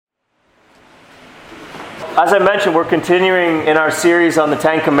as I mentioned, we're continuing in our series on the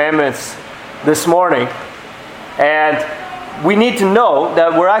Ten Commandments this morning. And we need to know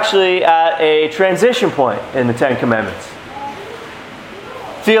that we're actually at a transition point in the Ten Commandments.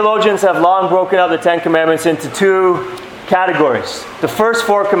 Theologians have long broken up the Ten Commandments into two categories. The first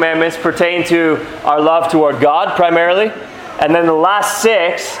four commandments pertain to our love toward God primarily, and then the last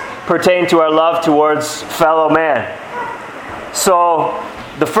six pertain to our love towards fellow man. So,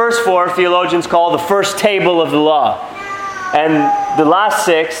 the first four theologians call the first table of the law. And the last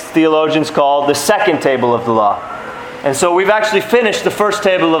six theologians call the second table of the law. And so we've actually finished the first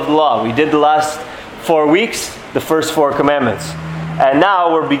table of the law. We did the last 4 weeks, the first four commandments. And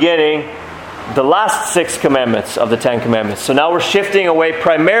now we're beginning the last six commandments of the Ten Commandments. So now we're shifting away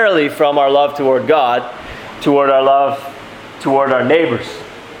primarily from our love toward God toward our love toward our neighbors.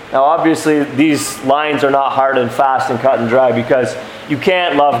 Now obviously these lines are not hard and fast and cut and dry because you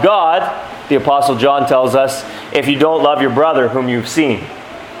can't love God, the Apostle John tells us, if you don't love your brother whom you've seen.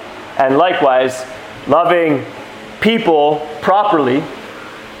 And likewise, loving people properly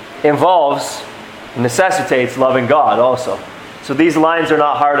necessitates loving God also. So these lines are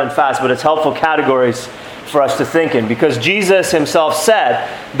not hard and fast, but it's helpful categories for us to think in. Because Jesus himself said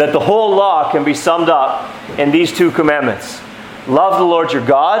that the whole law can be summed up in these two commandments. Love the Lord your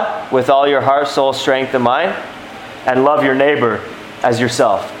God with all your heart, soul, strength, and mind. And love your neighbor as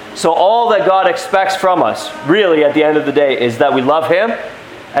yourself. So all that God expects from us, really at the end of the day, is that we love Him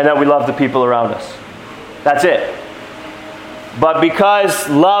and that we love the people around us. That's it. But because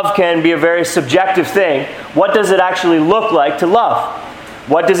love can be a very subjective thing, what does it actually look like to love?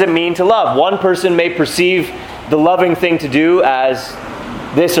 What does it mean to love? One person may perceive the loving thing to do as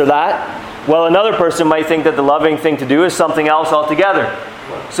this or that, while another person might think that the loving thing to do is something else altogether.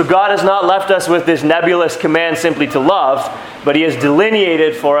 So God has not left us with this nebulous command simply to love, but He has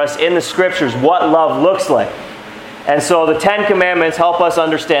delineated for us in the Scriptures what love looks like. And so the Ten Commandments help us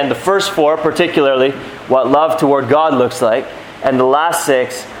understand the first four, particularly what love toward God looks like, and the last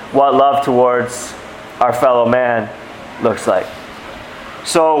six, what love towards our fellow man looks like.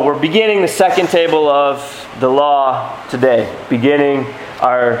 So we're beginning the second table of the law today, beginning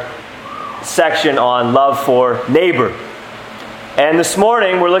our section on love for neighbor. And this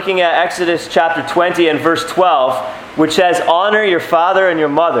morning we're looking at Exodus chapter 20 and verse 12, which says, "Honor your father and your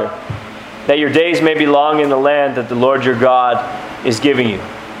mother, that your days may be long in the land that the Lord your God is giving you."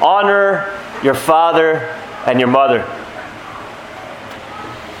 Honor your father and your mother.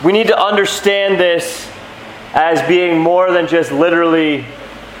 We need to understand this as being more than just literally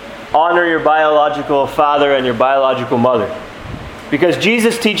honor your biological father and your biological mother. Because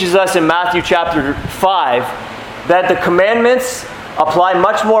Jesus teaches us in Matthew chapter 5 that the commandments apply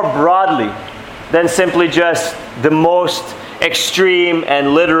much more broadly than simply just the most extreme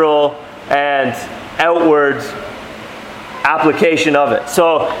and literal and outward application of it.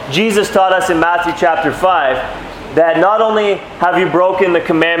 So Jesus taught us in Matthew chapter 5 that not only have you broken the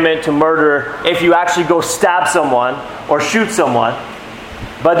commandment to murder if you actually go stab someone or shoot someone,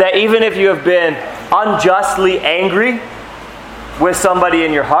 but that even if you have been unjustly angry with somebody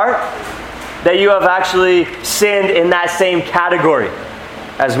in your heart, that you have actually sinned in that same category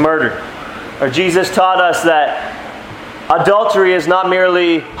as murder. Or Jesus taught us that adultery is not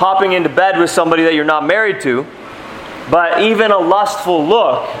merely hopping into bed with somebody that you're not married to, but even a lustful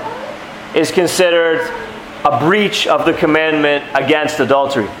look is considered a breach of the commandment against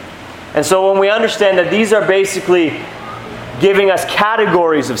adultery. And so when we understand that these are basically giving us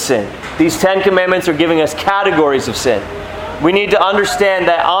categories of sin, these Ten Commandments are giving us categories of sin, we need to understand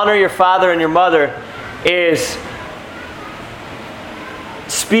that honor your father and your mother is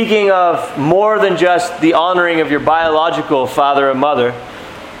speaking of more than just the honoring of your biological father and mother,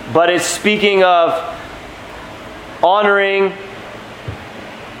 but it's speaking of honoring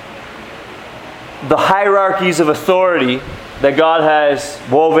the hierarchies of authority that God has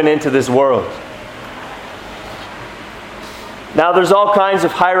woven into this world. Now, there's all kinds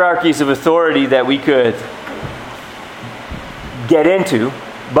of hierarchies of authority that we could get into,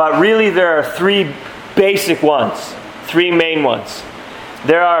 but really there are three basic ones, three main ones.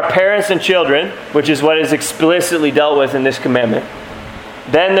 There are parents and children, which is what is explicitly dealt with in this commandment.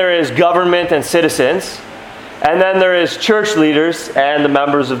 Then there is government and citizens. And then there is church leaders and the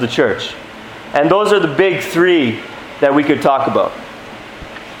members of the church. And those are the big three that we could talk about.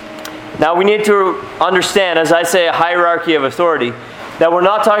 Now we need to understand, as I say, a hierarchy of authority, that we're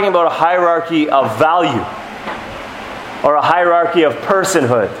not talking about a hierarchy of value or a hierarchy of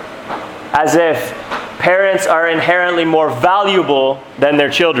personhood, as if parents are inherently more valuable than their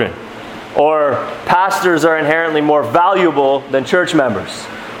children, or pastors are inherently more valuable than church members,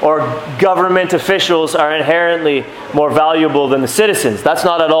 or government officials are inherently more valuable than the citizens. That's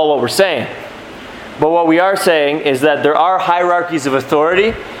not at all what we're saying. But what we are saying is that there are hierarchies of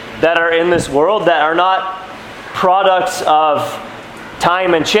authority that are in this world that are not products of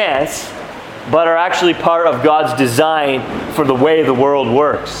time and chance, but are actually part of God's design for the way the world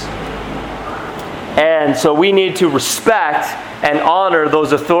works. And so we need to respect and honor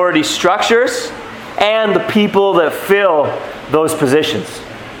those authority structures and the people that fill those positions.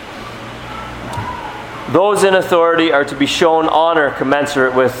 Those in authority are to be shown honor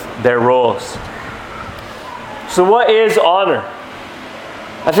commensurate with their roles. So what is honor?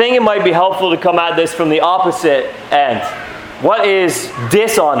 I think it might be helpful to come at this from the opposite end. What is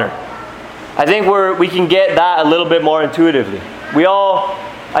dishonor? I think we can get that a little bit more intuitively. We all,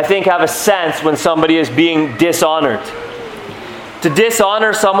 I think, have a sense when somebody is being dishonored. To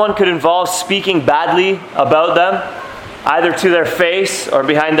dishonor someone could involve speaking badly about them, either to their face or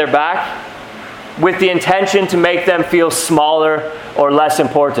behind their back, with the intention to make them feel smaller or less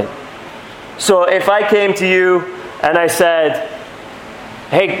important. So if I came to you and I said,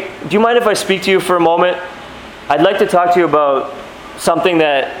 "Hey, do you mind if I speak to you for a moment? I'd like to talk to you about something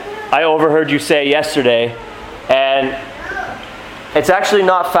that I overheard you say yesterday, and it's actually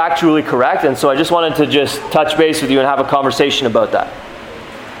not factually correct, and so I just wanted to just touch base with you and have a conversation about that."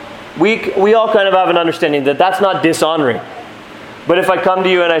 We all kind of have an understanding that that's not dishonoring. But if I come to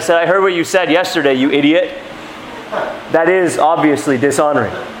you and I said, "I heard what you said yesterday, you idiot," that is obviously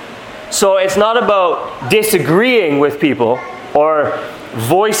dishonoring. So it's not about disagreeing with people or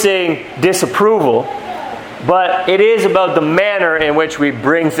voicing disapproval, but it is about the manner in which we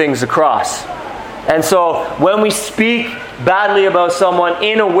bring things across. And so when we speak badly about someone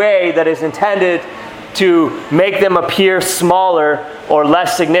in a way that is intended to make them appear smaller or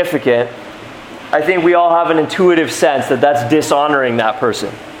less significant, I think we all have an intuitive sense that that's dishonoring that person.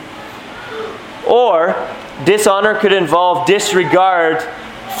 Or dishonor could involve disregard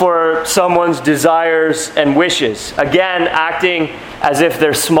for someone's desires and wishes. Again, acting as if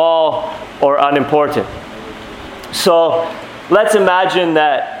they're small or unimportant. So let's imagine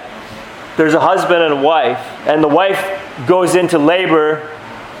that there's a husband and a wife, and the wife goes into labor,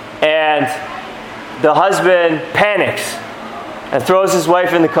 and the husband panics and throws his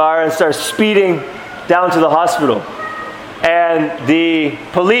wife in the car and starts speeding down to the hospital. And the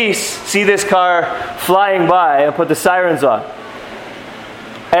police see this car flying by and put the sirens on.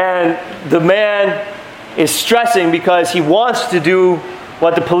 And the man is stressing because he wants to do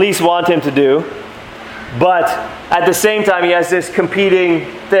what the police want him to do, but at the same time he has this competing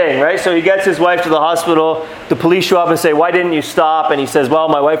thing, right? So he gets his wife to the hospital, the police show up and say, "Why didn't you stop?" And he says, "Well,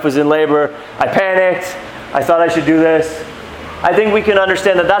 my wife was in labor, I panicked, I thought I should do this." I think we can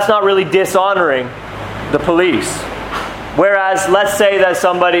understand that that's not really dishonoring the police. Whereas, let's say that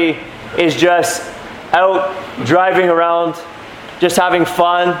somebody is just out driving around, just having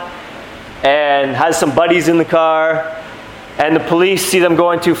fun, and has some buddies in the car, and the police see them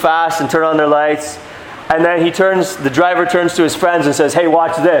going too fast and turn on their lights, and then the driver turns to his friends and says, "Hey,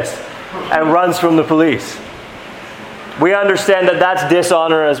 watch this," and runs from the police. We understand that that's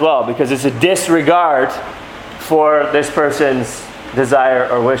dishonor as well, because it's a disregard for this person's desire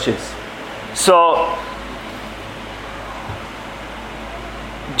or wishes. So,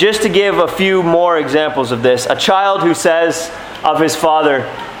 just to give a few more examples of this, a child who says of his father,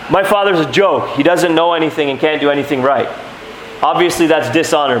 "My father's a joke. He doesn't know anything and can't do anything right." Obviously that's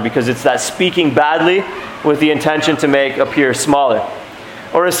dishonor, because it's that speaking badly with the intention to make appear smaller.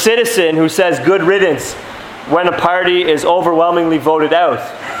 Or a citizen who says "good riddance" when a party is overwhelmingly voted out.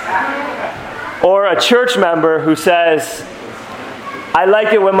 Or a church member who says, "I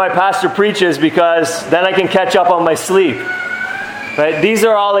like it when my pastor preaches because then I can catch up on my sleep." Right? These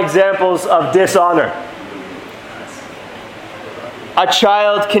are all examples of dishonor. A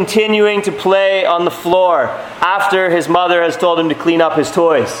child continuing to play on the floor after his mother has told him to clean up his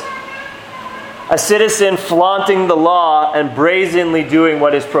toys. A citizen flaunting the law and brazenly doing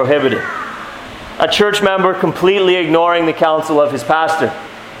what is prohibited. A church member completely ignoring the counsel of his pastor.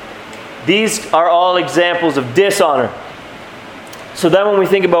 These are all examples of dishonor. So then when we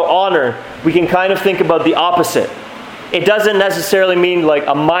think about honor, we can kind of think about the opposite. It doesn't necessarily mean like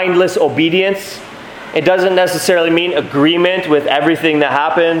a mindless obedience. It doesn't necessarily mean agreement with everything that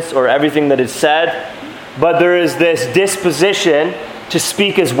happens or everything that is said. But there is this disposition to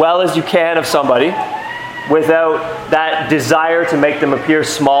speak as well as you can of somebody without that desire to make them appear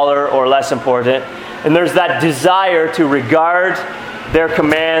smaller or less important. And there's that desire to regard their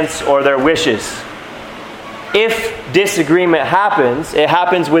commands or their wishes. If disagreement happens, it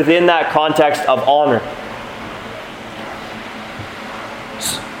happens within that context of honor.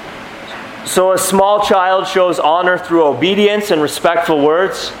 So a small child shows honor through obedience and respectful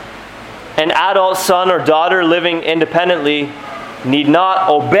words. An adult son or daughter living independently need not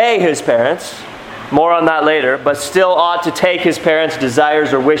obey his parents, more on that later, but still ought to take his parents'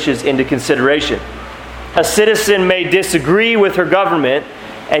 desires or wishes into consideration. A citizen may disagree with her government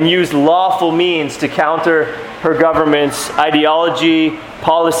and use lawful means to counter her government's ideology,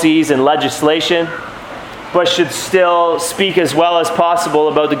 policies, and legislation, but should still speak as well as possible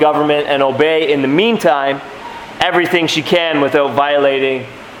about the government and obey, in the meantime, everything she can without violating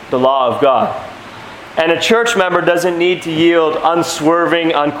the law of God. And a church member doesn't need to yield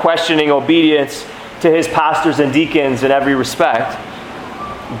unswerving, unquestioning obedience to his pastors and deacons in every respect,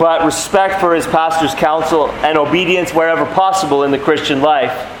 but respect for his pastor's counsel and obedience wherever possible in the Christian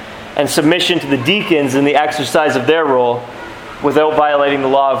life, and submission to the deacons in the exercise of their role, without violating the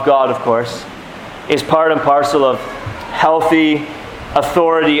law of God, of course, is part and parcel of healthy,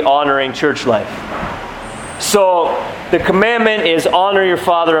 authority-honoring church life. So, the commandment is honor your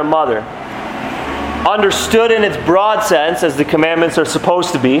father and mother. Understood in its broad sense, as the commandments are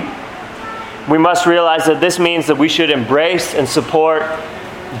supposed to be, we must realize that this means that we should embrace and support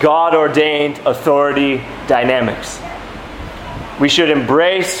God-ordained authority dynamics. We should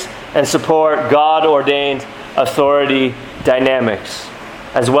embrace and support God-ordained authority dynamics,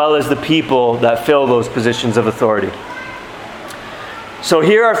 as well as the people that fill those positions of authority. So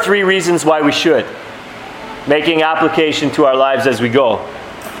here are 3 reasons why we should, making application to our lives as we go.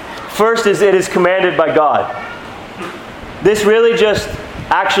 First is, it is commanded by God. This really just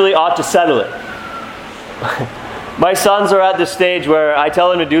actually ought to settle it. My sons are at the stage where I tell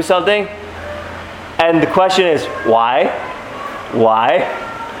them to do something, and the question is, why? Why?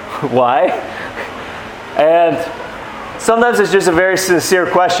 Why? And sometimes it's just a very sincere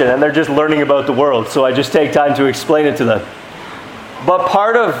question, and they're just learning about the world, so I just take time to explain it to them. But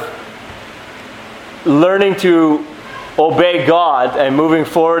part of learning to obey God and moving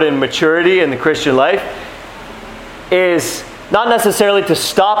forward in maturity in the Christian life is not necessarily to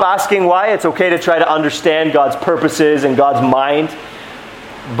stop asking why. It's okay to try to understand God's purposes and God's mind,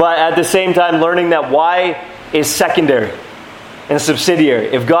 but at the same time learning that why is secondary and subsidiary.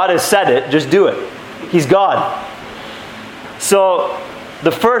 If God has said it, just do it. He's God. So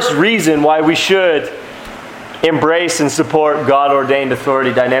the first reason why we should embrace and support God-ordained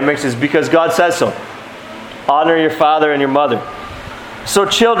authority dynamics is because God says so. Honor your father and your mother. So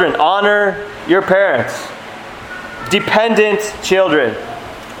children, honor your parents. Dependent children,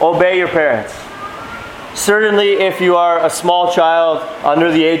 obey your parents. Certainly if you are a small child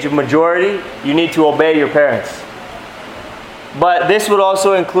under the age of majority, you need to obey your parents. But this would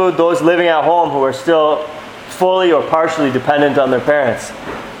also include those living at home who are still fully or partially dependent on their parents.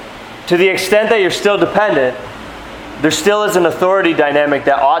 To the extent that you're still dependent, there still is an authority dynamic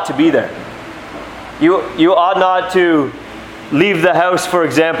that ought to be there. You ought not to leave the house, for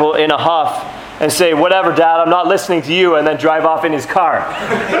example, in a huff and say, whatever, Dad, I'm not listening to you, and then drive off in his car.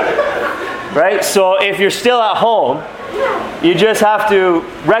 Right? So if you're still at home, you just have to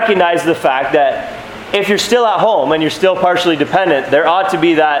recognize the fact that if you're still at home and you're still partially dependent, there ought to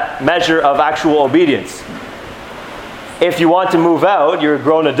be that measure of actual obedience. If you want to move out, you're a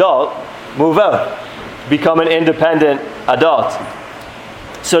grown adult, move out. Become an independent adult.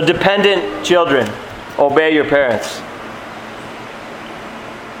 So dependent children, obey your parents.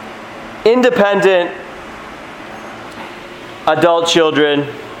 Independent adult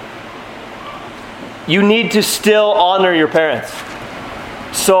children, you need to still honor your parents.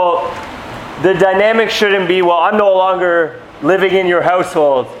 So the dynamic shouldn't be, well, I'm no longer living in your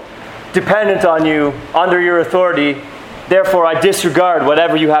household, dependent on you, under your authority, therefore I disregard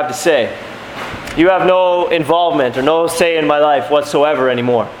whatever you have to say. You have no involvement or no say in my life whatsoever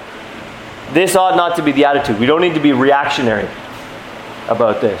anymore. This ought not to be the attitude. We don't need to be reactionary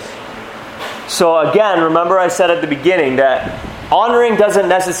about this. So again, remember I said at the beginning that honoring doesn't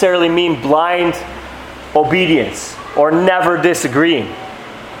necessarily mean blind obedience or never disagreeing.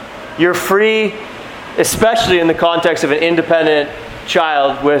 You're free, especially in the context of an independent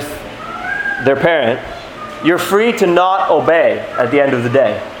child with their parent, you're free to not obey at the end of the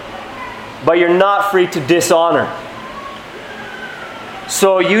day. But you're not free to dishonor.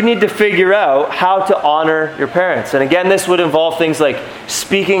 So you need to figure out how to honor your parents. And again, this would involve things like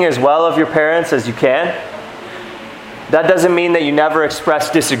speaking as well of your parents as you can. That doesn't mean that you never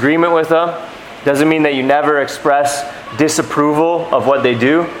express disagreement with them. Doesn't mean that you never express disapproval of what they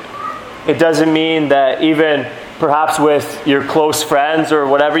do. It doesn't mean that even perhaps with your close friends or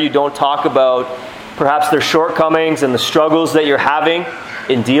whatever, you don't talk about perhaps their shortcomings and the struggles that you're having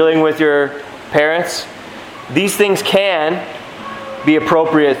in dealing with your parents. These things can be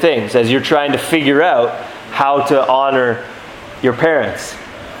appropriate things as you're trying to figure out how to honor your parents.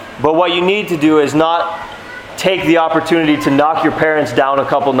 But what you need to do is not take the opportunity to knock your parents down a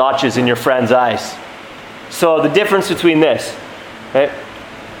couple notches in your friend's eyes. So the difference between this, okay?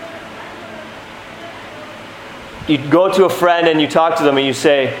 You go to a friend and you talk to them and you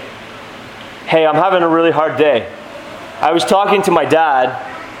say, hey, I'm having a really hard day. I was talking to my dad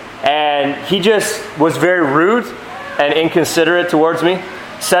and he just was very rude and inconsiderate towards me,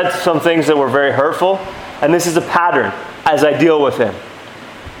 said some things that were very hurtful, and this is a pattern as I deal with him.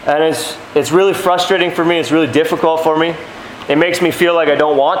 And it's really frustrating for me, it's really difficult for me. It makes me feel like I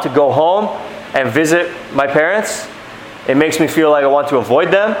don't want to go home and visit my parents. It makes me feel like I want to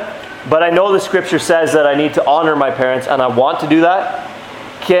avoid them. But I know the scripture says that I need to honor my parents, and I want to do that.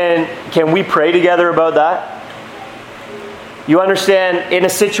 Can we pray together about that? You understand, in a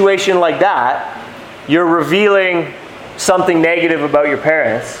situation like that, you're revealing something negative about your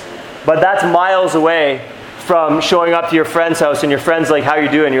parents, but that's miles away from showing up to your friend's house and your friend's like, how you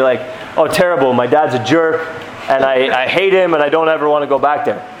doing? You're like, oh, terrible, my dad's a jerk, and I hate him, and I don't ever want to go back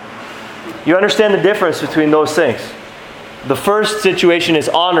there. You understand the difference between those things? The first situation is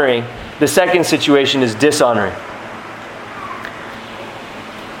honoring. The second situation is dishonoring.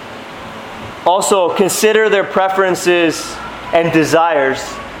 Also, consider their preferences and desires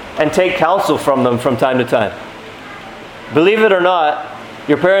and take counsel from them from time to time. Believe it or not,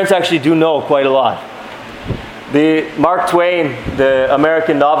 your parents actually do know quite a lot. Mark Twain, the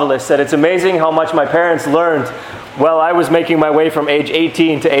American novelist, said, it's amazing how much my parents learned while I was making my way from age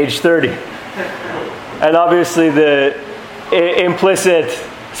 18 to age 30. And obviously the implicit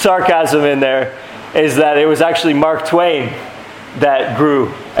sarcasm in there is that it was actually Mark Twain that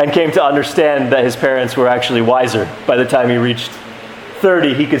grew and came to understand that his parents were actually wiser. By the time he reached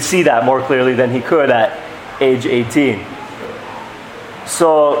 30, he could see that more clearly than he could at age 18.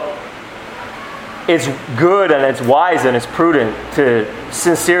 So it's good and it's wise and it's prudent to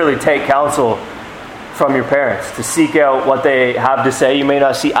sincerely take counsel from your parents, to seek out what they have to say. You may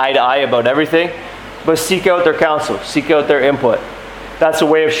not see eye to eye about everything, but seek out their counsel, seek out their input. That's a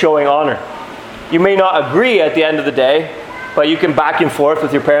way of showing honor. You may not agree at the end of the day, but you can back and forth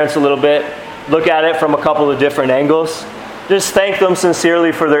with your parents a little bit, look at it from a couple of different angles. Just thank them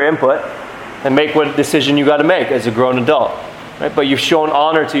sincerely for their input and make what decision you got to make as a grown adult. Right? But you've shown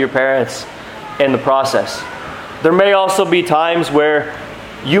honor to your parents in the process. There may also be times where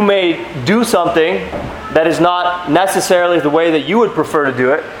you may do something that is not necessarily the way that you would prefer to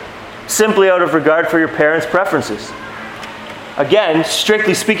do it, simply out of regard for your parents' preferences. Again,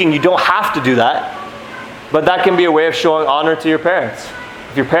 strictly speaking, you don't have to do that, but that can be a way of showing honor to your parents.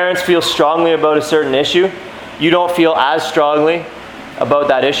 If your parents feel strongly about a certain issue, you don't feel as strongly about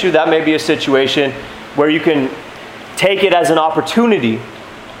that issue, that may be a situation where you can take it as an opportunity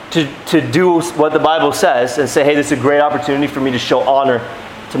to do what the Bible says and say, hey, this is a great opportunity for me to show honor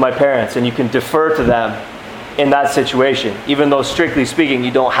to my parents, and you can defer to them in that situation, even though strictly speaking,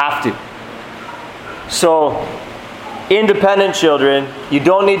 you don't have to. So, independent children, you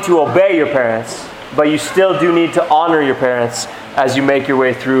don't need to obey your parents, but you still do need to honor your parents as you make your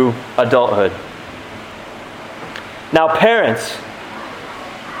way through adulthood. Now, parents,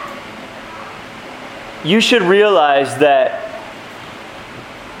 you should realize that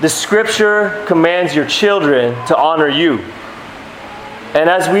the Scripture commands your children to honor you. And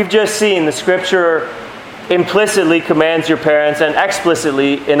as we've just seen, the Scripture implicitly commands your parents and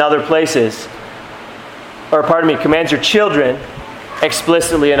explicitly in other places, commands your children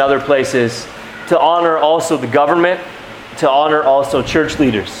explicitly in other places to honor also the government, to honor also church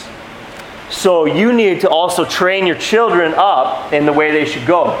leaders. So you need to also train your children up in the way they should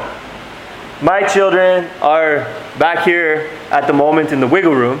go. My children are back here at the moment in the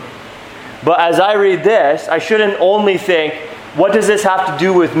wiggle room, but as I read this, I shouldn't only think, what does this have to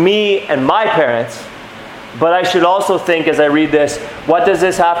do with me and my parents? But I should also think as I read this, what does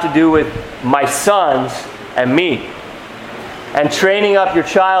this have to do with my sons and me? And training up your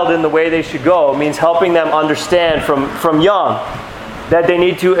child in the way they should go means helping them understand from young that they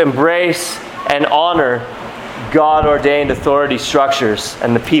need to embrace and honor God-ordained authority structures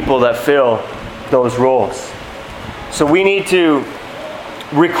and the people that fill those roles. So we need to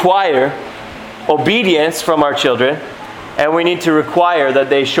require obedience from our children, and we need to require that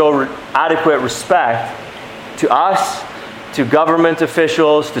they show adequate respect to us, to government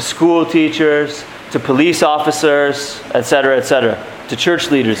officials, to school teachers, to police officers, etc., to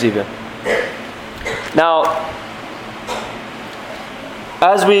church leaders even. Now,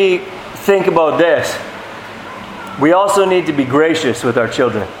 as we think about this, we also need to be gracious with our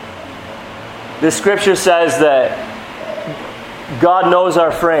children. The Scripture says that God knows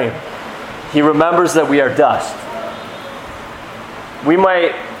our frame. He remembers that we are dust. We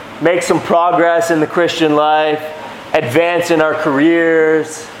might make some progress in the Christian life, advance in our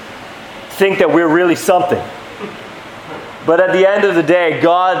careers, think that we're really something. But at the end of the day,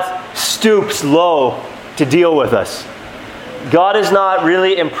 God stoops low to deal with us. God is not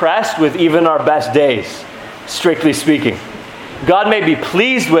really impressed with even our best days, strictly speaking. God may be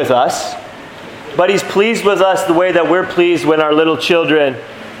pleased with us, but He's pleased with us the way that we're pleased when our little children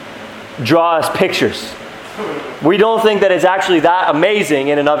draw us pictures. We don't think that it's actually that amazing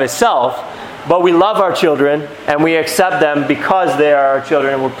in and of itself, but we love our children and we accept them because they are our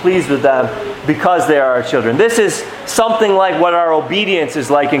children, and we're pleased with them because they are our children. This is something like what our obedience is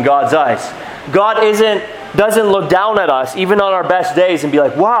like in God's eyes. God doesn't look down at us, even on our best days, and be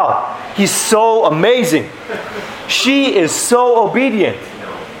like, wow, he's so amazing. She is so obedient.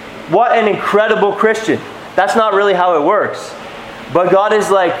 What an incredible Christian. That's not really how it works. But God is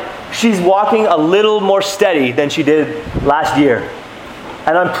like, she's walking a little more steady than she did last year.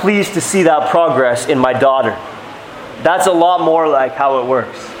 And I'm pleased to see that progress in my daughter. That's a lot more like how it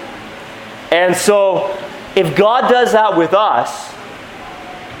works. And so, if God does that with us,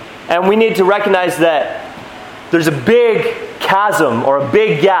 and we need to recognize that there's a big chasm or a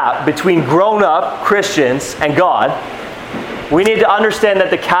big gap between grown-up Christians and God, we need to understand that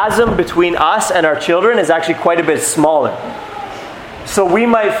the chasm between us and our children is actually quite a bit smaller. So we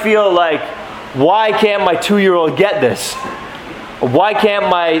might feel like, why can't my 2-year-old get this? Why can't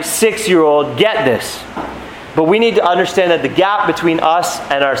my 6-year-old get this? But we need to understand that the gap between us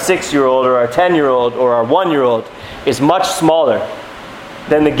and our 6-year-old or our 10-year-old or our 1-year-old is much smaller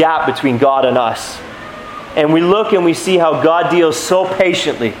than the gap between God and us. And we look and we see how God deals so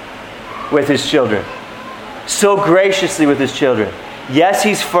patiently with His children. So graciously with His children. Yes,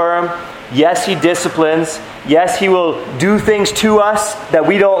 He's firm. Yes, He disciplines. Yes, He will do things to us that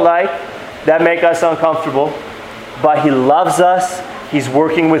we don't like, that make us uncomfortable. But He loves us. He's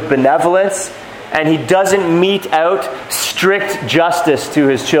working with benevolence. And He doesn't mete out strict justice to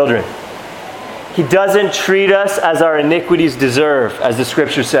His children. He doesn't treat us as our iniquities deserve, as the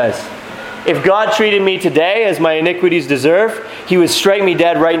Scripture says. If God treated me today as my iniquities deserve, He would strike me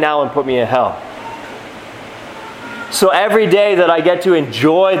dead right now and put me in hell. So every day that I get to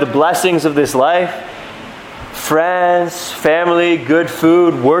enjoy the blessings of this life, friends, family, good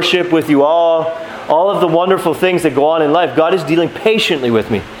food, worship with you all of the wonderful things that go on in life, God is dealing patiently with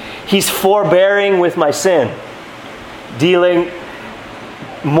me. He's forbearing with my sin, dealing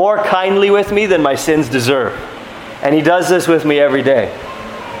more kindly with me than my sins deserve. And He does this with me every day.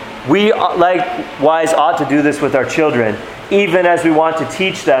 We likewise ought to do this with our children, even as we want to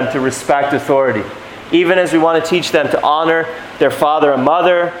teach them to respect authority. Even as we want to teach them to honor their father and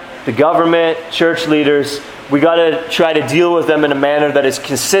mother, the government, church leaders, we got to try to deal with them in a manner that is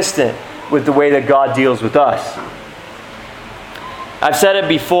consistent with the way that God deals with us. I've said it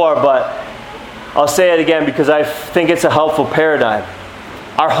before, but I'll say it again because I think it's a helpful paradigm.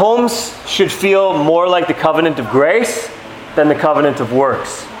 Our homes should feel more like the covenant of grace than the covenant of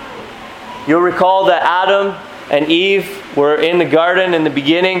works. You'll recall that Adam and Eve were in the garden in the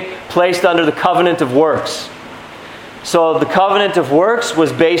beginning, placed under the covenant of works. So the covenant of works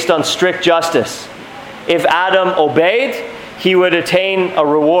was based on strict justice. If Adam obeyed, he would attain a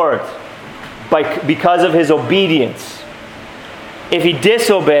reward because of his obedience. If he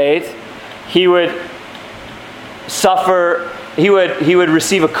disobeyed, he would suffer, he would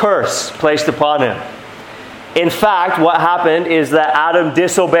receive a curse placed upon him. In fact, what happened is that Adam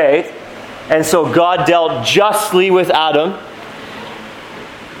disobeyed, and so God dealt justly with Adam,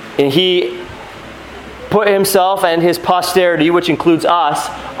 and He put Himself and His posterity, which includes us,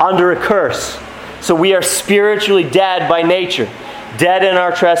 under a curse. So we are spiritually dead by nature, dead in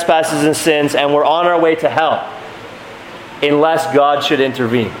our trespasses and sins, and we're on our way to hell, unless God should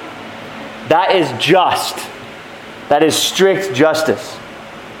intervene. That is just. That is strict justice.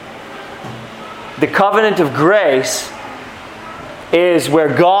 The covenant of grace is where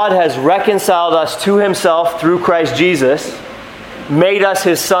God has reconciled us to Himself through Christ Jesus, made us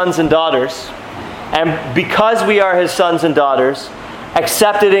His sons and daughters, and because we are His sons and daughters,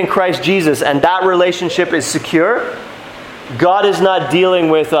 accepted in Christ Jesus, and that relationship is secure, God is not dealing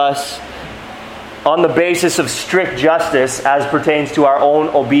with us on the basis of strict justice as pertains to our own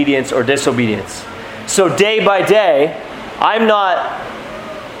obedience or disobedience. So day by day, I'm not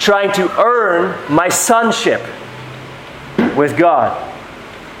trying to earn my sonship with God.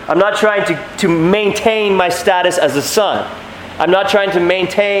 I'm not trying to maintain my status as a son. I'm not trying to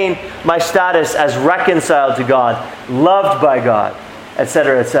maintain my status as reconciled to God, loved by God,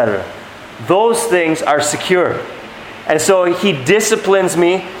 etc., etc. Those things are secure. And so he disciplines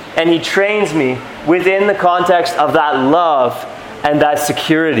me and he trains me within the context of that love and that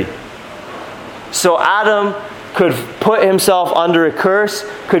security. So Adam could put himself under a curse,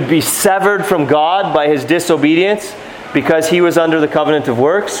 could be severed from God by his disobedience because he was under the covenant of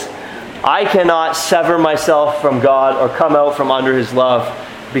works. I cannot sever myself from God or come out from under his love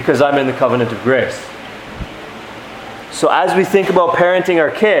because I'm in the covenant of grace. So as we think about parenting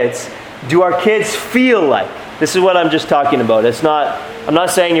our kids, do our kids feel like, this is what I'm just talking about. I'm not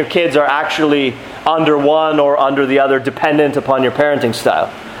saying your kids are actually under one or under the other, dependent upon your parenting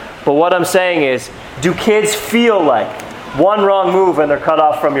style. But what I'm saying is, do kids feel like one wrong move and they're cut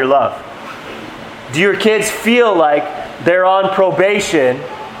off from your love? Do your kids feel like they're on probation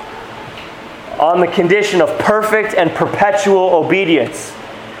on the condition of perfect and perpetual obedience?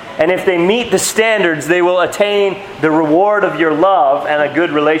 And if they meet the standards, they will attain the reward of your love and a good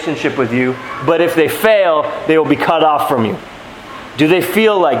relationship with you. But if they fail, they will be cut off from you. Do they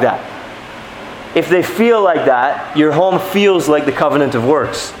feel like that? If they feel like that, your home feels like the covenant of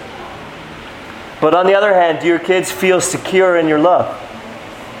works. But on the other hand, do your kids feel secure in your love?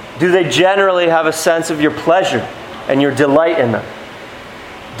 Do they generally have a sense of your pleasure and your delight in them?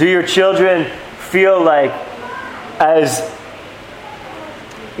 Do your children feel like, as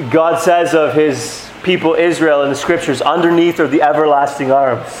God says of his people Israel in the scriptures, underneath are the everlasting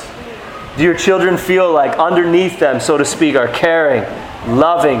arms? Do your children feel like underneath them, so to speak, are caring,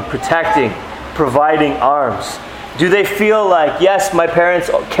 loving, protecting, providing arms? Do they feel like, yes, my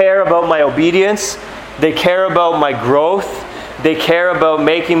parents care about my obedience, they care about my growth, they care about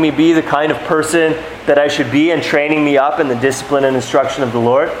making me be the kind of person that I should be and training me up in the discipline and instruction of the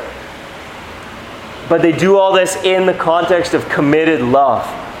Lord? But they do all this in the context of committed love,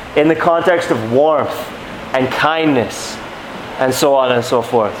 in the context of warmth and kindness, and so on and so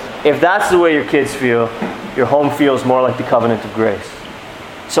forth. If that's the way your kids feel, your home feels more like the covenant of grace.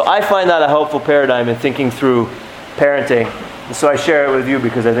 So I find that a helpful paradigm in thinking through parenting. And so I share it with you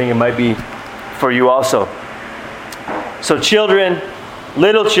because I think it might be for you also. So children,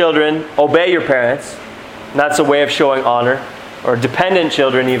 little children, obey your parents. And that's a way of showing honor. Or dependent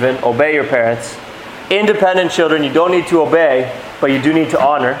children even, obey your parents. Independent children, you don't need to obey, but you do need to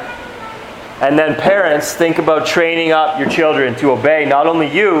honor. And then parents, think about training up your children to obey not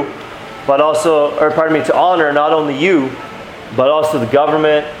only you, but also, to honor not only you, but also the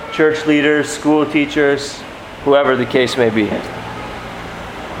government, church leaders, school teachers, whoever the case may be.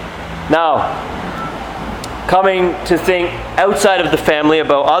 Now, coming to think outside of the family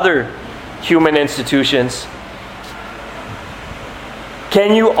about other human institutions,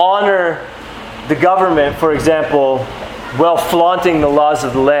 can you honor the government, for example, while flaunting the laws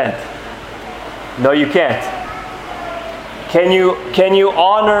of the land? No, you can't. Can you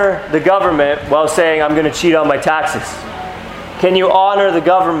honor the government while saying, I'm going to cheat on my taxes? Can you honor the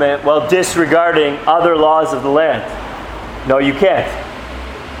government while disregarding other laws of the land? No, you can't.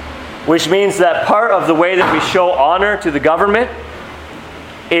 Which means that part of the way that we show honor to the government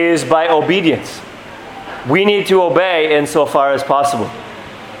is by obedience. We need to obey insofar as possible.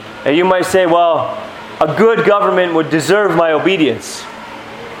 And you might say, well, a good government would deserve my obedience.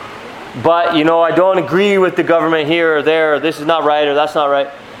 But, I don't agree with the government here or there, or this is not right or that's not right.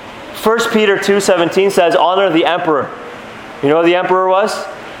 1 Peter 2:17 says, honor the emperor. You know what the emperor was?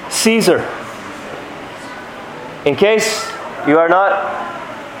 Caesar. In case you are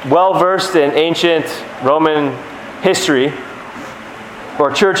not well versed in ancient Roman history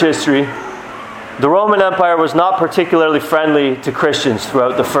or church history, the Roman Empire was not particularly friendly to Christians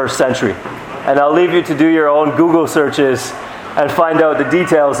throughout the first century. And I'll leave you to do your own Google searches and find out the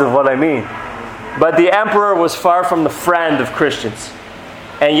details of what I mean. But the emperor was far from the friend of Christians.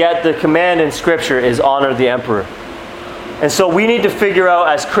 And yet the command in Scripture is honor the emperor. And so we need to figure out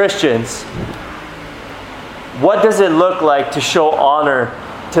as Christians, what does it look like to show honor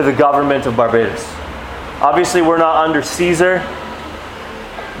to the government of Barbados? Obviously we're not under Caesar,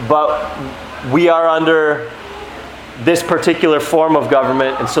 but we are under this particular form of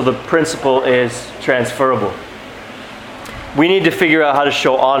government, and so the principle is transferable. We need to figure out how to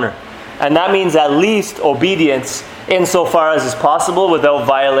show honor. And that means at least obedience insofar as is possible without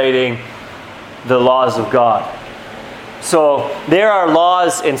violating the laws of God. So there are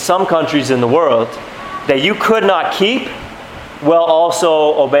laws in some countries in the world that you could not keep while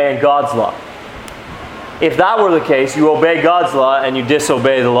also obeying God's law. If that were the case, you obey God's law and you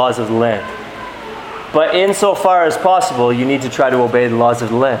disobey the laws of the land. But insofar as possible, you need to try to obey the laws of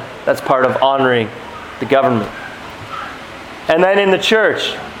the land. That's part of honoring the government. And then in the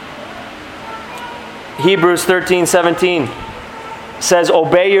church, Hebrews 13:17 says,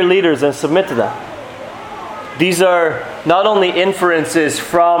 obey your leaders and submit to them. these are not only inferences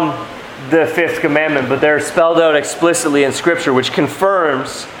from the Fifth Commandment, but they're spelled out explicitly in Scripture, which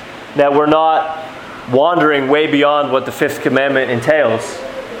confirms that we're not wandering way beyond what the Fifth Commandment entails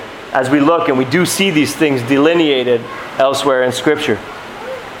as we look and we do see these things delineated elsewhere in Scripture.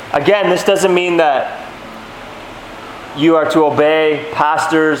 Again, this doesn't mean that you are to obey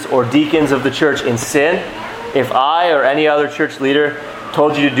pastors or deacons of the church in sin. If I or any other church leader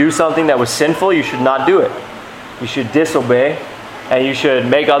told you to do something that was sinful, you should not do it. You should disobey, and you should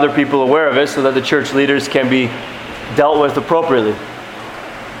make other people aware of it so that the church leaders can be dealt with appropriately.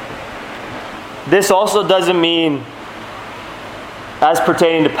 This also doesn't mean, as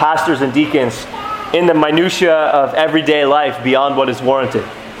pertaining to pastors and deacons, in the minutiae of everyday life beyond what is warranted.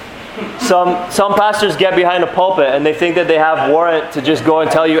 Some pastors get behind a pulpit and they think that they have warrant to just go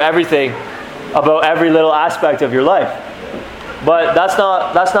and tell you everything about every little aspect of your life. But that's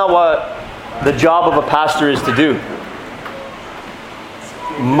not what the job of a pastor is to do.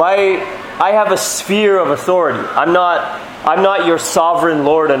 I have a sphere of authority. I'm not your sovereign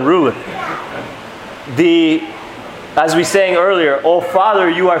Lord and ruler. As we sang earlier, "Oh Father,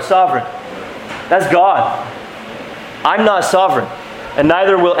 you are sovereign." That's God. I'm not sovereign. And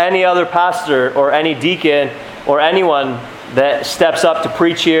neither will any other pastor or any deacon or anyone that steps up to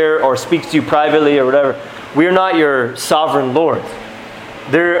preach here or speaks to you privately or whatever. We are not your sovereign Lord.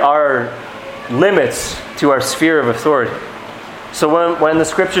 There are limits to our sphere of authority. So when the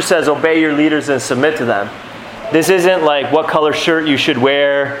Scripture says obey your leaders and submit to them, this isn't like what color shirt you should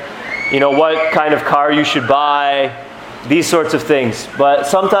wear, what kind of car you should buy, these sorts of things. But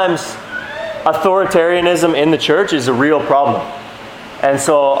sometimes authoritarianism in the church is a real problem. And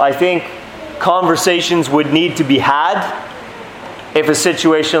so I think conversations would need to be had if a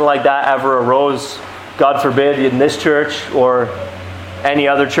situation like that ever arose, God forbid, in this church or any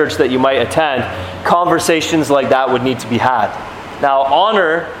other church that you might attend. Conversations like that would need to be had. Now,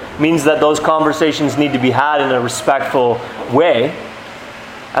 honor means that those conversations need to be had in a respectful way.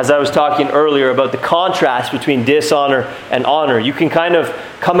 As I was talking earlier about the contrast between dishonor and honor, you can kind of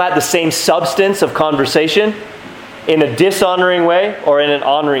come at the same substance of conversation in a dishonoring way or in an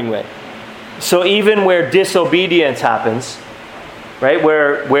honoring way. So even where disobedience happens, right,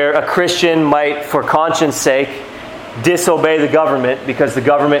 where a Christian might, for conscience sake, disobey the government because the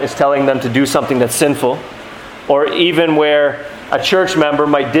government is telling them to do something that's sinful, or even where a church member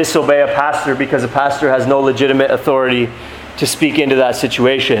might disobey a pastor because a pastor has no legitimate authority to speak into that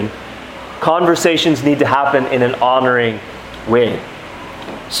situation, conversations need to happen in an honoring way.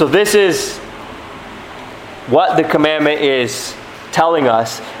 So this is what the commandment is telling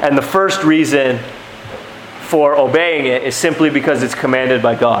us, and the first reason for obeying it is simply because it's commanded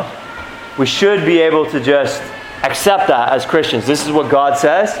by God. We should be able to just accept that as Christians. This is what God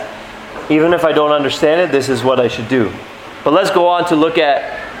says. Even if I don't understand it, this is what I should do. But let's go on to look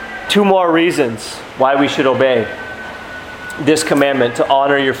at two more reasons why we should obey this commandment to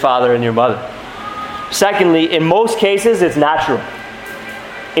honor your father and your mother. Secondly, in most cases, it's natural.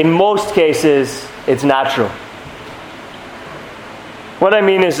 In most cases, it's natural. What I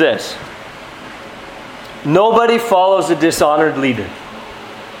mean is this. Nobody follows a dishonored leader.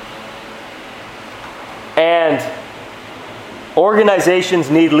 And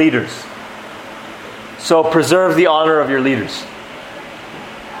organizations need leaders. So preserve the honor of your leaders.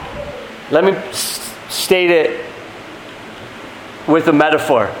 Let me state it with a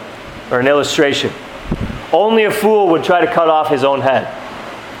metaphor or an illustration. Only a fool would try to cut off his own head.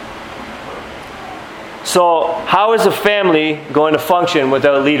 So how is a family going to function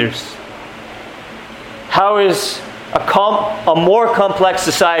without leaders? How is a more complex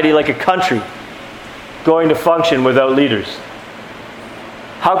society like a country going to function without leaders?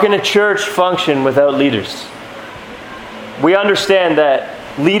 How can a church function without leaders? We understand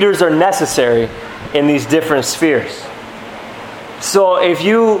that leaders are necessary in these different spheres. So if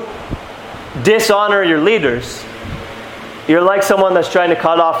you dishonor your leaders, you're like someone that's trying to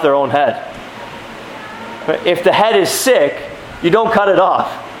cut off their own head. If the head is sick, you don't cut it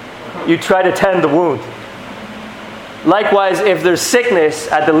off. You try to tend the wound. Likewise, if there's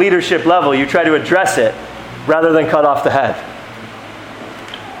sickness at the leadership level, you try to address it rather than cut off the head.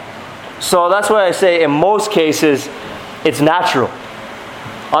 So that's why I say in most cases, it's natural.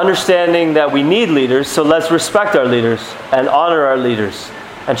 Understanding that we need leaders, so let's respect our leaders and honor our leaders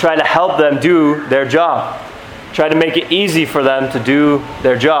and try to help them do their job. Try to make it easy for them to do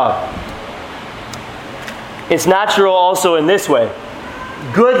their job. It's natural also in this way.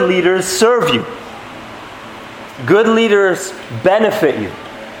 Good leaders serve you. Good leaders benefit you.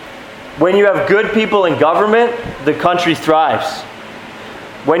 When you have good people in government, the country thrives.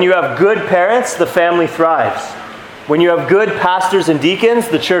 When you have good parents, the family thrives. When you have good pastors and deacons,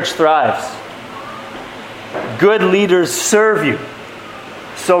 the church thrives. Good leaders serve you.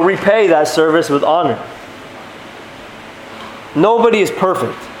 So repay that service with honor. Nobody is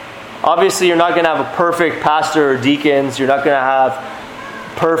perfect. Obviously, you're not going to have a perfect pastor or deacons. You're not going to have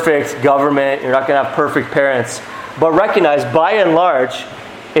perfect government. You're not going to have perfect parents. But recognize, by and large,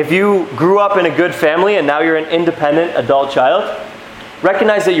 if you grew up in a good family and now you're an independent adult child,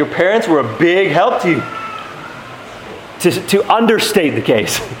 recognize that your parents were a big help to you. To understate the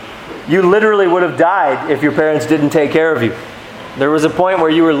case, you literally would have died if your parents didn't take care of you. There was a point where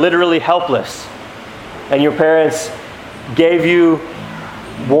you were literally helpless, and your parents gave you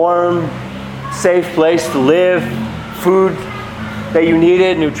warm, safe place to live, food that you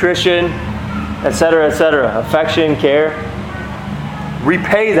needed, nutrition, etc., etc., affection, care.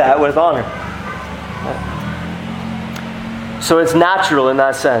 Repay that with honor. So it's natural in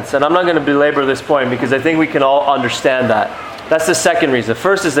that sense. And I'm not going to belabor this point because I think we can all understand that. That's the second reason.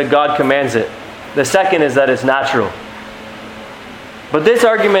 First is that God commands it. The second is that it's natural. But this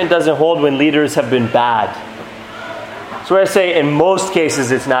argument doesn't hold when leaders have been bad. So I say in most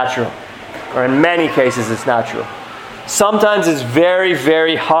cases it's natural. Or in many cases it's natural. Sometimes it's very,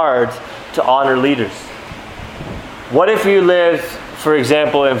 very hard to honor leaders. What if you lived, for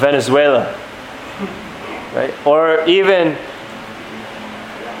example, in Venezuela? Right? Or even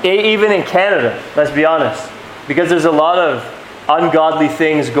in Canada, let's be honest. Because there's a lot of ungodly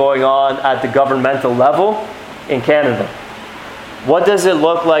things going on at the governmental level in Canada. What does it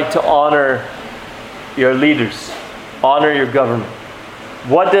look like to honor your leaders? Honor your government.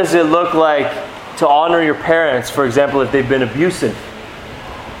 What does it look like to honor your parents, for example, if they've been abusive?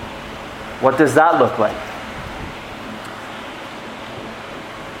 What does that look like?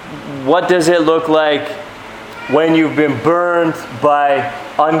 What does it look like when you've been burned by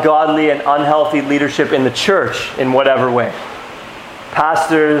ungodly and unhealthy leadership in the church in whatever way?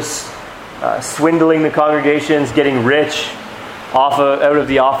 Pastors swindling the congregations, getting rich out of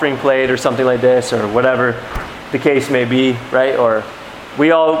the offering plate or something like this, or whatever the case may be, right? Or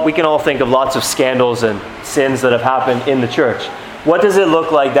we can all think of lots of scandals and sins that have happened in the church. What does it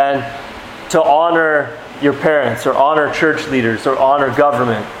look like then to honor your parents, or honor church leaders, or honor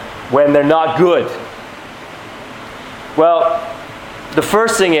government when they're not good? Well, the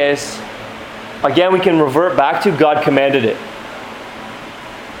first thing is, again, we can revert back to God commanded it,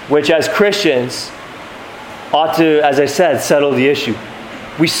 which as Christians ought to, as I said, settle the issue.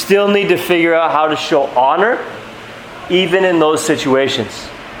 We still need to figure out how to show honor even in those situations.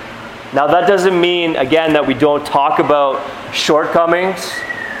 Now that doesn't mean, again, that we don't talk about shortcomings,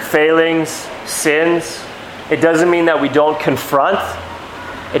 failings, sins. It doesn't mean that we don't confront.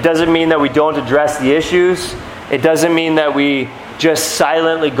 It doesn't mean that we don't address the issues. It doesn't mean that we just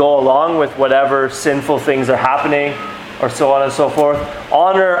silently go along with whatever sinful things are happening, or so on and so forth.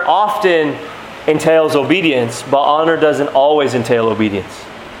 Honor often entails obedience, but honor doesn't always entail obedience.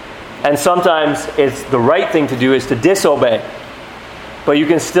 And sometimes it's the right thing to do is to disobey. But you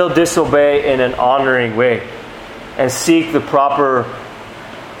can still disobey in an honoring way and seek the proper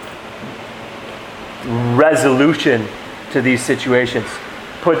resolution to these situations.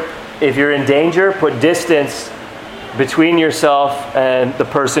 If you're in danger, put distance between yourself and the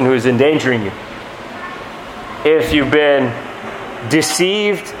person who is endangering you. If you've been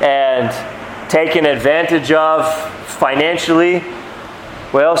deceived and taken advantage of financially,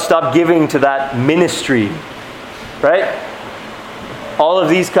 well, stop giving to that ministry, right? All of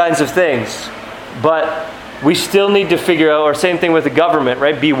these kinds of things. But we still need to figure out, or same thing with the government,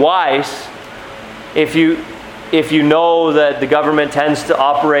 right? Be wise. If you know that the government tends to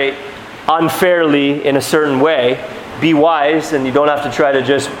operate unfairly in a certain way, be wise, and you don't have to try to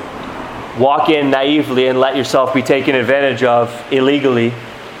just walk in naively and let yourself be taken advantage of illegally.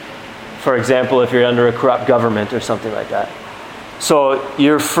 For example, if you're under a corrupt government or something like that. So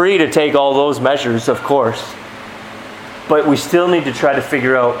you're free to take all those measures, of course. But we still need to try to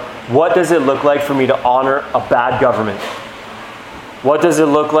figure out, what does it look like for me to honor a bad government? What does it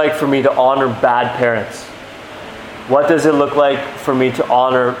look like for me to honor bad parents? What does it look like for me to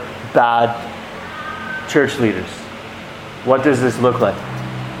honor bad church leaders? What does this look like?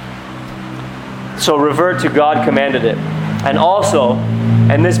 So revert to God commanded it. And also,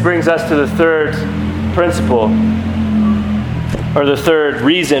 and this brings us to the third principle, or the third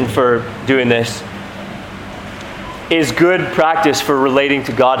reason for doing this, is good practice for relating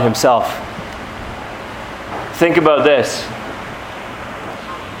to God Himself. Think about this.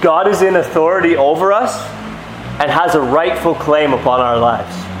 God is in authority over us and has a rightful claim upon our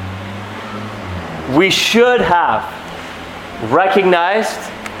lives. We should have recognized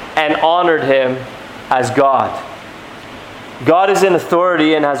and honored him as God. God is in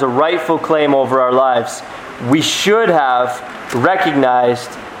authority and has a rightful claim over our lives. We should have recognized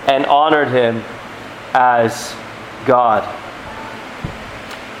and honored him as God.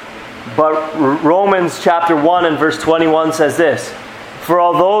 But Romans chapter 1 and verse 21 says this: "For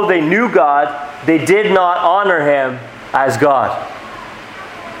although they knew God, they did not honor him as God."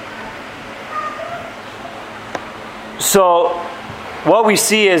 So, what we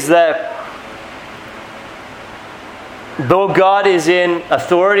see is that though God is in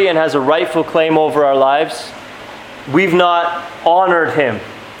authority and has a rightful claim over our lives, we've not honored him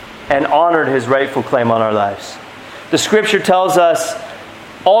and honored his rightful claim on our lives. The scripture tells us,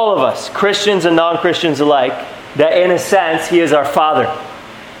 all of us, Christians and non-Christians alike, that in a sense, he is our Father.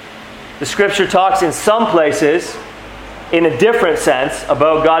 The scripture talks in some places, in a different sense,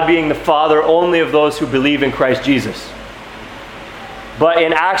 about God being the Father only of those who believe in Christ Jesus. But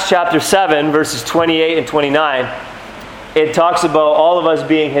in Acts chapter 7, verses 28 and 29, it talks about all of us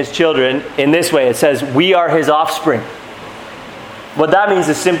being his children in this way. It says, we are his offspring. What that means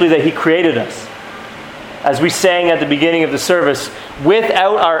is simply that he created us. As we sang at the beginning of the service,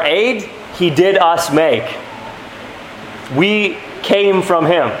 without our aid, he did us make. We came from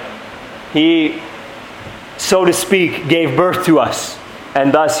him. He, so to speak, gave birth to us.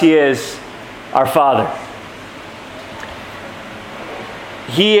 And thus he is our Father.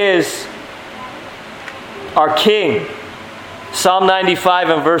 He is our King. Psalm 95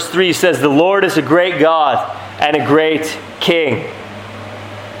 and verse 3 says, "The Lord is a great God and a great King."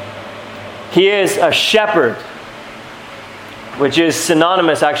 He is a shepherd, which is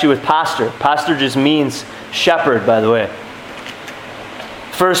synonymous actually with pastor. Pastor just means shepherd, by the way.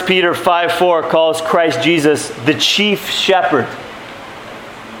 1 Peter 5:4 calls Christ Jesus the chief shepherd.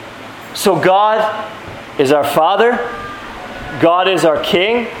 So God is our Father, God is our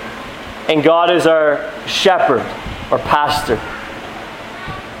King, and God is our shepherd or pastor.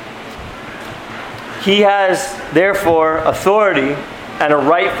 He has, therefore, authority and a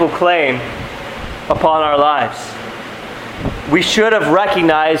rightful claim upon our lives. We should have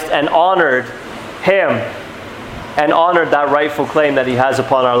recognized and honored him and honored that rightful claim that he has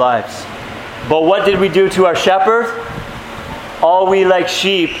upon our lives. But what did we do to our shepherd? All we like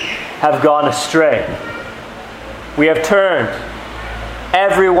sheep have gone astray. We have turned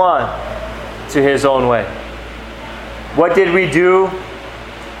everyone to his own way. What did we do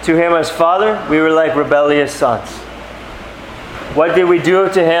to him as Father? We were like rebellious sons. What did we do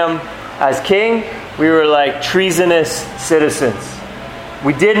to him as King? We were like treasonous citizens.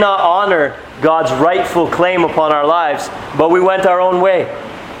 We did not honor God's rightful claim upon our lives, but we went our own way.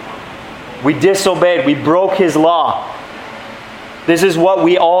 We disobeyed. We broke his law. This is what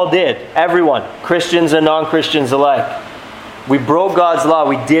we all did. Everyone, Christians and non-Christians alike. We broke God's law.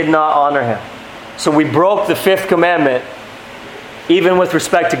 We did not honor him. So we broke the Fifth Commandment, even with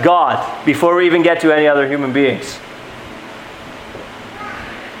respect to God, before we even get to any other human beings.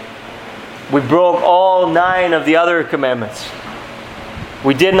 We broke all 9 of the other commandments.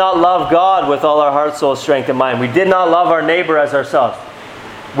 We did not love God with all our heart, soul, strength, and mind. We did not love our neighbor as ourselves.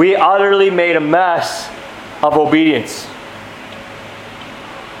 We utterly made a mess of obedience.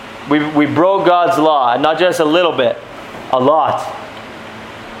 We broke God's law, and not just a little bit, a lot.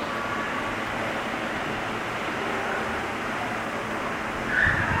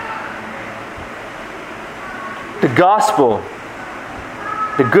 The gospel,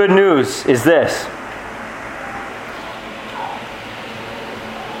 the good news is this.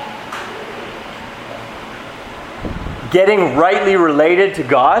 Getting rightly related to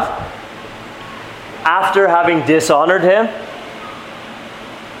God after having dishonored him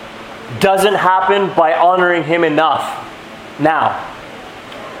doesn't happen by honoring him enough now,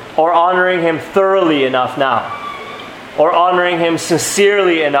 or honoring him thoroughly enough now, or honoring him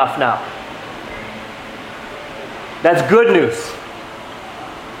sincerely enough now. That's good news.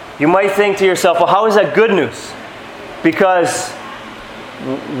 You might think to yourself, well, how is that good news? Because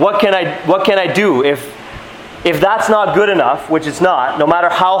what can I do if that's not good enough, which it's not, no matter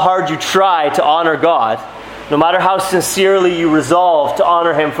how hard you try to honor God, no matter how sincerely you resolve to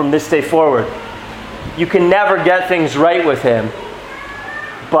honor him from this day forward, you can never get things right with him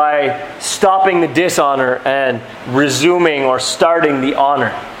by stopping the dishonor and resuming or starting the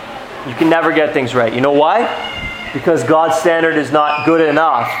honor. You can never get things right. You know why? Because God's standard is not good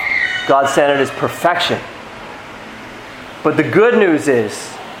enough. God's standard is perfection. But the good news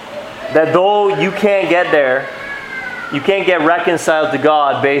is that though you can't get there, you can't get reconciled to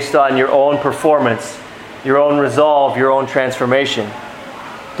God based on your own performance, your own resolve, your own transformation.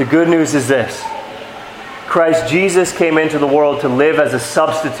 The good news is this: Christ Jesus came into the world to live as a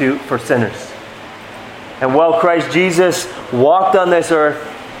substitute for sinners. And while Christ Jesus walked on this earth,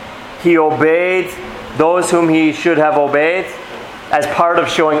 he obeyed those whom he should have obeyed as part of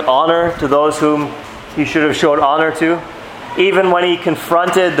showing honor to those whom he should have showed honor to. Even when he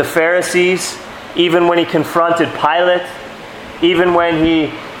confronted the Pharisees, even when he confronted Pilate, even when he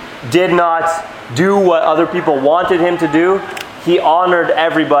did not do what other people wanted him to do, he honored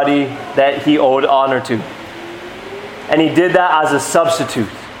everybody that he owed honor to. And he did that as a substitute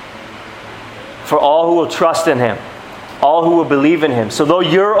for all who will trust in him, all who will believe in him. So though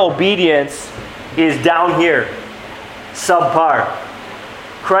your obedience is down here, subpar,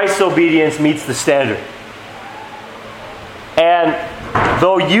 Christ's obedience meets the standard. And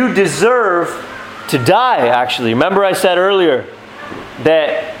though you deserve to die, actually, remember I said earlier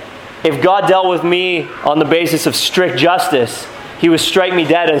that if God dealt with me on the basis of strict justice, he would strike me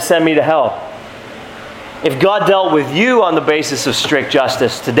dead and send me to hell. If God dealt with you on the basis of strict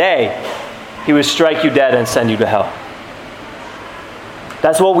justice today, he would strike you dead and send you to hell.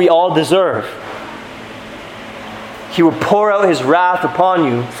 That's what we all deserve. He would pour out his wrath upon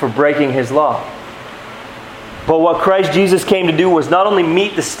you for breaking his law. But what Christ Jesus came to do was not only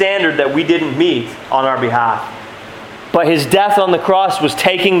meet the standard that we didn't meet on our behalf, but his death on the cross was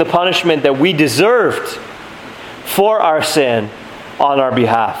taking the punishment that we deserved for our sin on our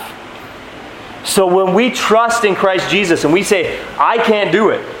behalf. So when we trust in Christ Jesus and we say, I can't do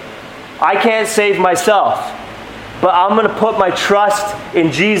it, I can't save myself, but I'm going to put my trust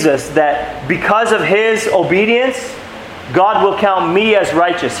in Jesus that because of his obedience, God will count me as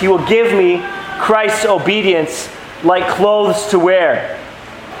righteous. He will give me Christ's obedience like clothes to wear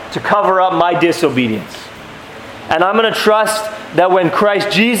to cover up my disobedience. And I'm going to trust that when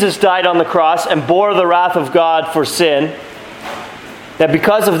Christ Jesus died on the cross and bore the wrath of God for sin, that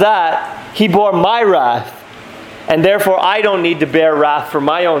because of that, he bore my wrath, and therefore I don't need to bear wrath for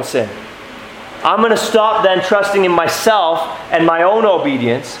my own sin. I'm going to stop then trusting in myself and my own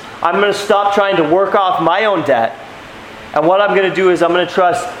obedience. I'm going to stop trying to work off my own debt. And what I'm going to do is I'm going to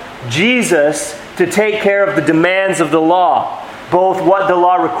trust Jesus to take care of the demands of the law, both what the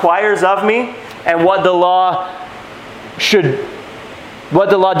law requires of me and what the law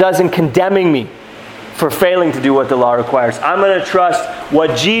does in condemning me for failing to do what the law requires. I'm going to trust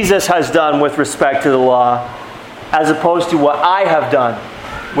what Jesus has done with respect to the law as opposed to what I have done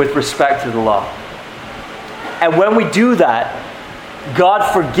with respect to the law. And when we do that,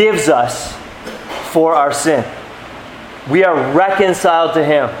 God forgives us for our sin. We are reconciled to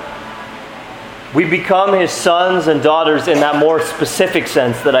him. We become his sons and daughters in that more specific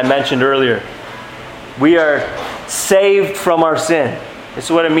sense that I mentioned earlier. We are saved from our sin. This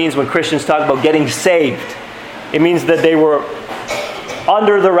is what it means when Christians talk about getting saved. It means that they were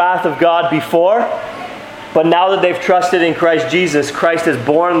under the wrath of God before, but now that they've trusted in Christ Jesus, Christ has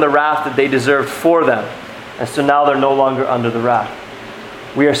borne the wrath that they deserved for them. And so now they're no longer under the wrath.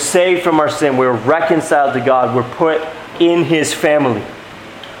 We are saved from our sin. We're reconciled to God. We're put in his family.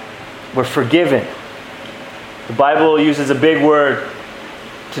 We're forgiven. The Bible uses a big word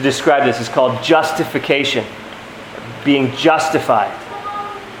to describe this. It's called justification. Being justified.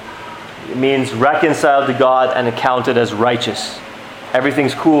 It means reconciled to God and accounted as righteous.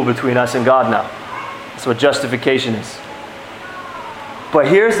 Everything's cool between us and God now. That's what justification is. But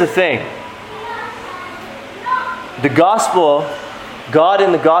here's the thing. The gospel, God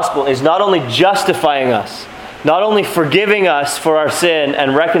in the gospel, is not only justifying us, not only forgiving us for our sin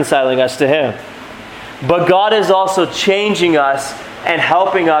and reconciling us to him, but God is also changing us and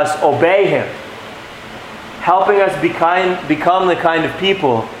helping us obey him. Helping us become the kind of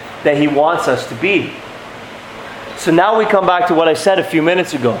people that he wants us to be. So now we come back to what I said a few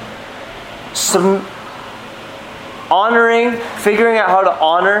minutes ago. Some figuring out how to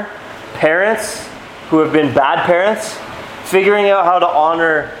honor parents who have been bad parents, figuring out how to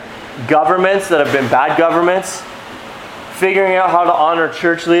honor governments that have been bad governments, figuring out how to honor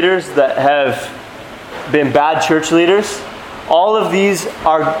church leaders that have been bad church leaders. All of these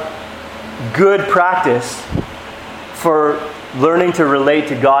are good practice for learning to relate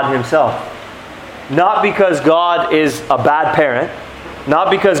to God himself. Not because God is a bad parent, not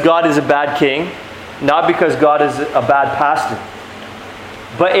because God is a bad king, not because God is a bad pastor.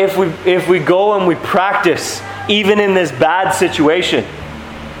 But if we go and we practice, even in this bad situation,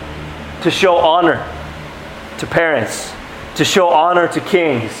 to show honor to parents, to show honor to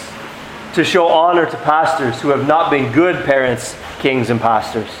kings, to show honor to pastors who have not been good parents, kings, and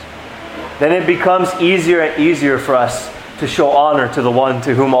pastors, then it becomes easier and easier for us to show honor to the one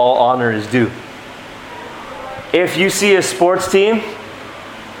to whom all honor is due. If you see a sports team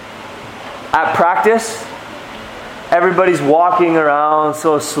at practice everybody's walking around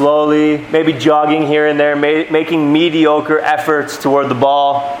so slowly, maybe jogging here and there, making mediocre efforts toward the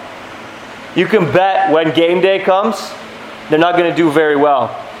ball. You can bet when game day comes, they're not going to do very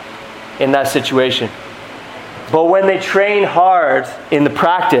well in that situation. But when they train hard in the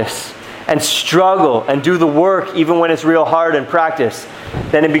practice and struggle and do the work even when it's real hard in practice,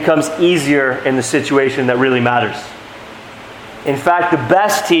 then it becomes easier in the situation that really matters. In fact, the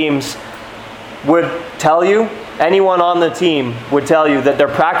best teams would tell you, anyone on the team would tell you that their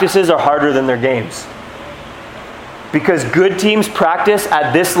practices are harder than their games. Because good teams practice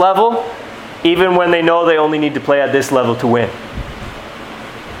at this level even when they know they only need to play at this level to win.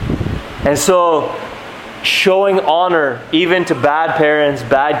 And so, showing honor even to bad parents,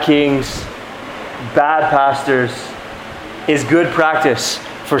 bad kings, bad pastors is good practice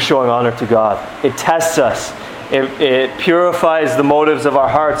for showing honor to God. It tests us. It purifies the motives of our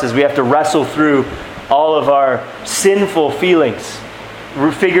hearts as we have to wrestle through all of our sinful feelings.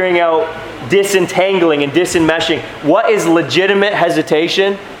 We're figuring out, disentangling and disenmeshing what is legitimate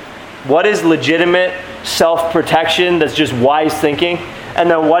hesitation, what is legitimate self-protection that's just wise thinking,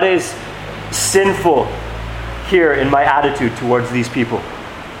 and then what is sinful here in my attitude towards these people.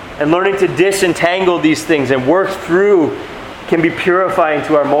 And learning to disentangle these things and work through can be purifying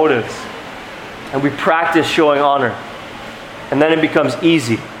to our motives. And we practice showing honor. And then it becomes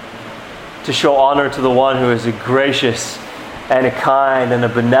easy to show honor to the one who is a gracious and a kind and a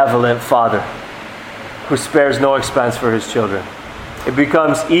benevolent Father who spares no expense for his children. It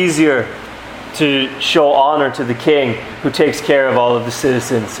becomes easier to show honor to the king who takes care of all of the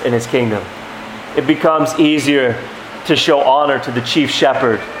citizens in his kingdom. It becomes easier to show honor to the chief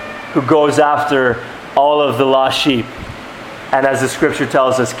shepherd who goes after all of the lost sheep and, as the scripture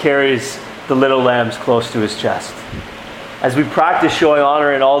tells us, carries the little lambs close to his chest. As we practice showing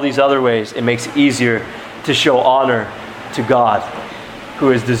honor in all these other ways, it makes it easier to show honor to God,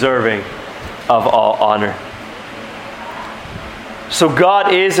 who is deserving of all honor. So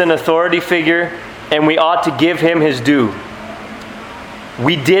God is an authority figure, and we ought to give him his due.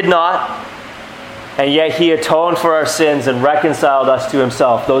 We did not, and yet he atoned for our sins and reconciled us to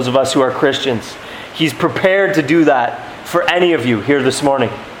himself, those of us who are Christians. He's prepared to do that for any of you here this morning.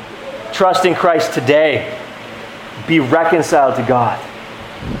 Trust in Christ today. Be reconciled to God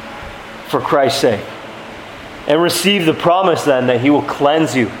for Christ's sake. And receive the promise then that he will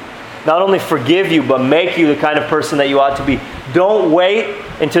cleanse you. Not only forgive you, but make you the kind of person that you ought to be. Don't wait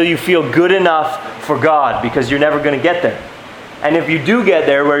until you feel good enough for God, because you're never going to get there. And if you do get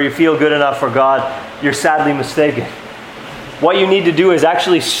there where you feel good enough for God, you're sadly mistaken. What you need to do is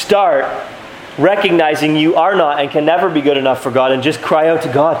actually start recognizing you are not and can never be good enough for God, and just cry out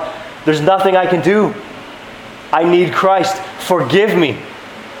to God, there's nothing I can do. I need Christ. Forgive me.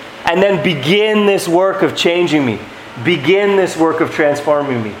 And then begin this work of changing me. Begin this work of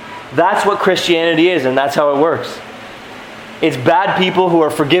transforming me. That's what Christianity is, and that's how it works. It's bad people who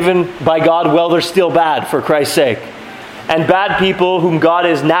are forgiven by God while they're still bad for Christ's sake. And bad people whom God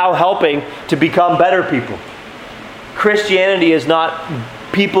is now helping to become better people. Christianity is not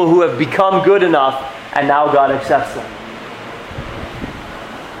people who have become good enough and now God accepts them.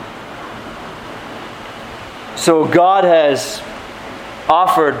 So God has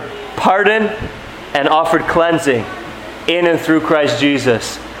offered pardon and offered cleansing in and through Christ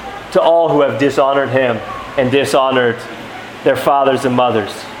Jesus to all who have dishonored him and dishonored their fathers and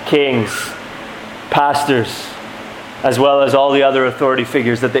mothers, kings, pastors, as well as all the other authority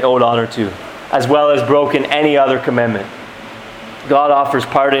figures that they owed honor to, as well as broken any other commandment. God offers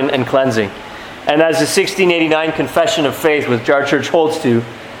pardon and cleansing. And as the 1689 Confession of Faith, which our church holds to,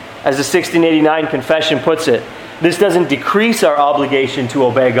 as the 1689 Confession puts it, this doesn't decrease our obligation to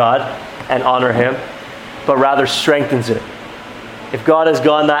obey God and honor him, but rather strengthens it. If God has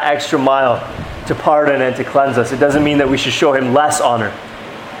gone that extra mile to pardon and to cleanse us, it doesn't mean that we should show him less honor,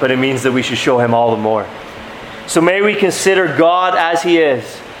 but it means that we should show him all the more. So may we consider God as he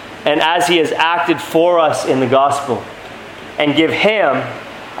is, and as he has acted for us in the gospel, and give him,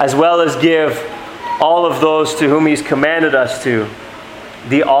 as well as give all of those to whom he's commanded us to,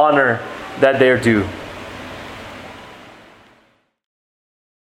 the honor that they're due.